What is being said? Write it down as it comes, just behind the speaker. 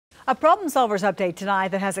A problem solvers update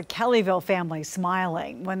tonight that has a Kellyville family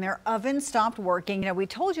smiling when their oven stopped working. We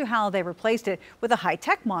told you how they replaced it with a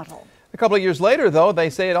high-tech model. A couple of years later, though, they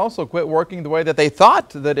say it also quit working the way that they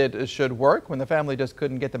thought that it should work when the family just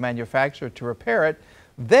couldn't get the manufacturer to repair it.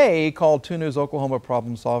 They called 2 News Oklahoma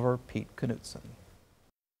problem solver Pete Knutson.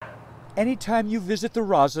 Anytime you visit the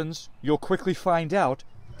Rosens, you'll quickly find out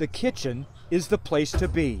the kitchen is the place to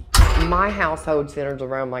be. My household centers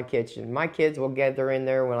around my kitchen. My kids will gather in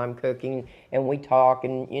there when I'm cooking and we talk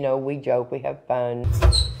and, we joke, we have fun.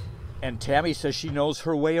 And Tammy says she knows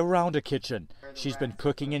her way around a kitchen. She's been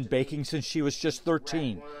cooking and baking since she was just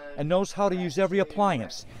 13 and knows how to use every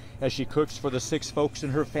appliance as she cooks for the 6 folks in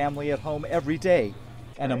her family at home every day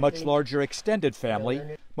and a much larger extended family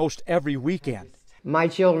most every weekend. My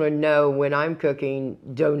children know when I'm cooking,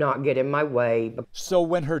 do not get in my way. So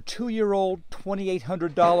when her 2-year-old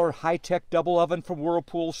 $2,800 high-tech double oven from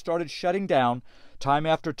Whirlpool started shutting down, time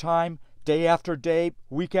after time, day after day,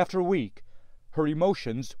 week after week, her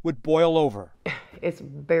emotions would boil over. It's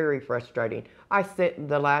very frustrating. I sit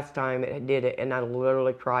the last time it did it and I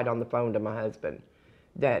literally cried on the phone to my husband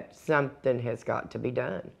that something has got to be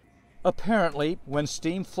done. Apparently, when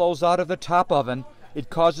steam flows out of the top oven, it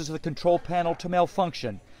causes the control panel to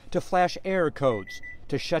malfunction, to flash error codes,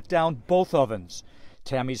 to shut down both ovens.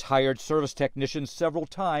 Tammy's hired service technicians several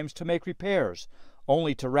times to make repairs,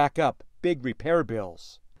 only to rack up big repair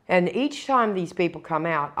bills. And each time these people come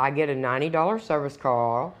out, I get a $90 service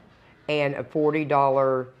call and a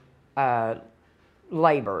 $40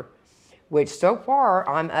 labor, which so far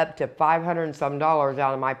I'm up to $500 and some out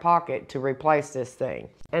of my pocket to replace this thing.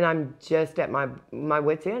 And I'm just at my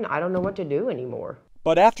wit's end. I don't know what to do anymore.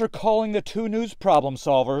 But after calling the 2 News problem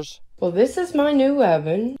solvers, well, this is my new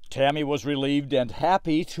oven. Tammy was relieved and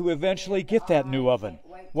happy to eventually get that new oven,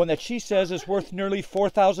 one that she says is worth nearly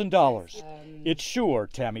 $4,000. It's sure,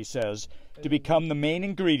 Tammy says, to become the main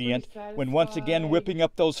ingredient when once again whipping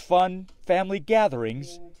up those fun family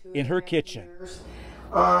gatherings in her kitchen.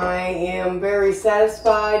 I am very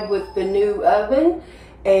satisfied with the new oven,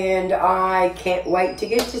 and I can't wait to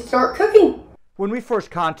get to start cooking. When we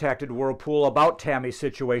first contacted Whirlpool about Tammy's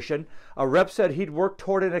situation, a rep said he'd work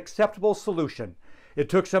toward an acceptable solution. It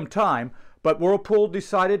took some time, but Whirlpool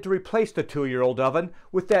decided to replace the 2-year-old oven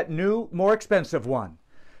with that new, more expensive one.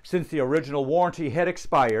 Since the original warranty had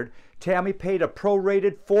expired, Tammy paid a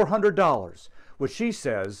prorated $400, which she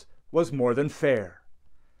says was more than fair.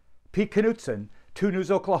 Pete Knutson, 2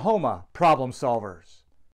 News Oklahoma, Problem Solvers.